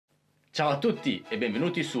Ciao a tutti e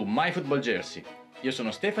benvenuti su MyFootballJersey. Io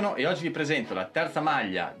sono Stefano e oggi vi presento la terza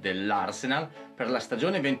maglia dell'Arsenal per la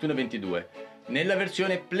stagione 21-22, nella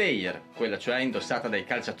versione player, quella cioè indossata dai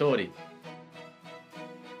calciatori.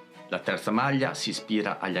 La terza maglia si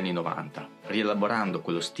ispira agli anni 90, rielaborando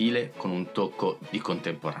quello stile con un tocco di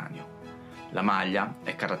contemporaneo. La maglia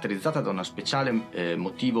è caratterizzata da uno speciale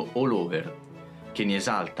motivo all over, che ne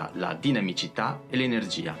esalta la dinamicità e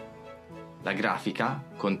l'energia. La grafica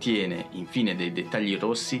contiene infine dei dettagli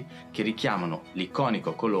rossi che richiamano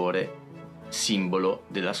l'iconico colore simbolo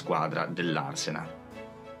della squadra dell'Arsenal.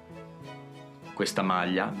 Questa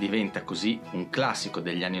maglia diventa così un classico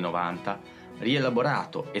degli anni 90,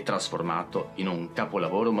 rielaborato e trasformato in un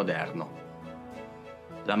capolavoro moderno.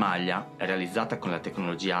 La maglia è realizzata con la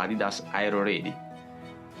tecnologia Adidas Aero Ready,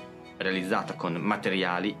 realizzata con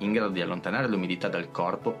materiali in grado di allontanare l'umidità dal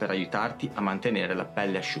corpo per aiutarti a mantenere la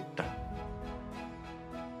pelle asciutta.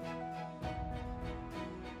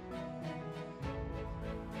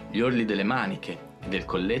 Gli orli delle maniche e del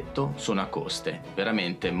colletto sono a coste,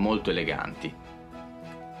 veramente molto eleganti.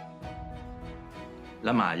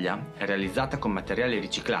 La maglia è realizzata con materiali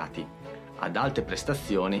riciclati, ad alte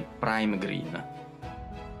prestazioni Prime Green.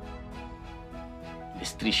 Le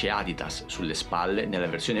strisce Adidas sulle spalle nella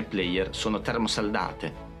versione player sono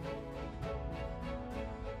termosaldate.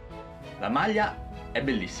 La maglia è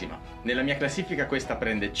bellissima, nella mia classifica questa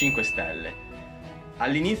prende 5 stelle.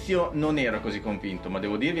 All'inizio non ero così convinto, ma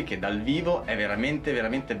devo dirvi che dal vivo è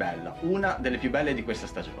veramente bella, una delle più belle di questa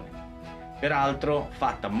stagione. Peraltro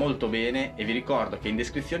fatta molto bene e vi ricordo che in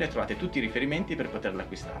descrizione trovate tutti i riferimenti per poterla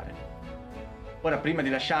acquistare. Ora, prima di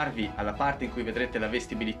lasciarvi alla parte in cui vedrete la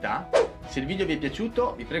vestibilità, se il video vi è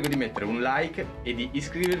piaciuto vi prego di mettere un like e di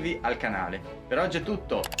iscrivervi al canale. Per oggi è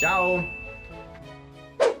tutto, ciao!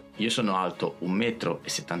 Io sono alto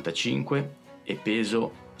 1,75 m e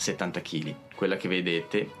peso 70 kg. Quella che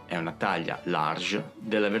vedete è una taglia large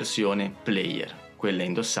della versione player, quella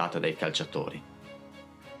indossata dai calciatori.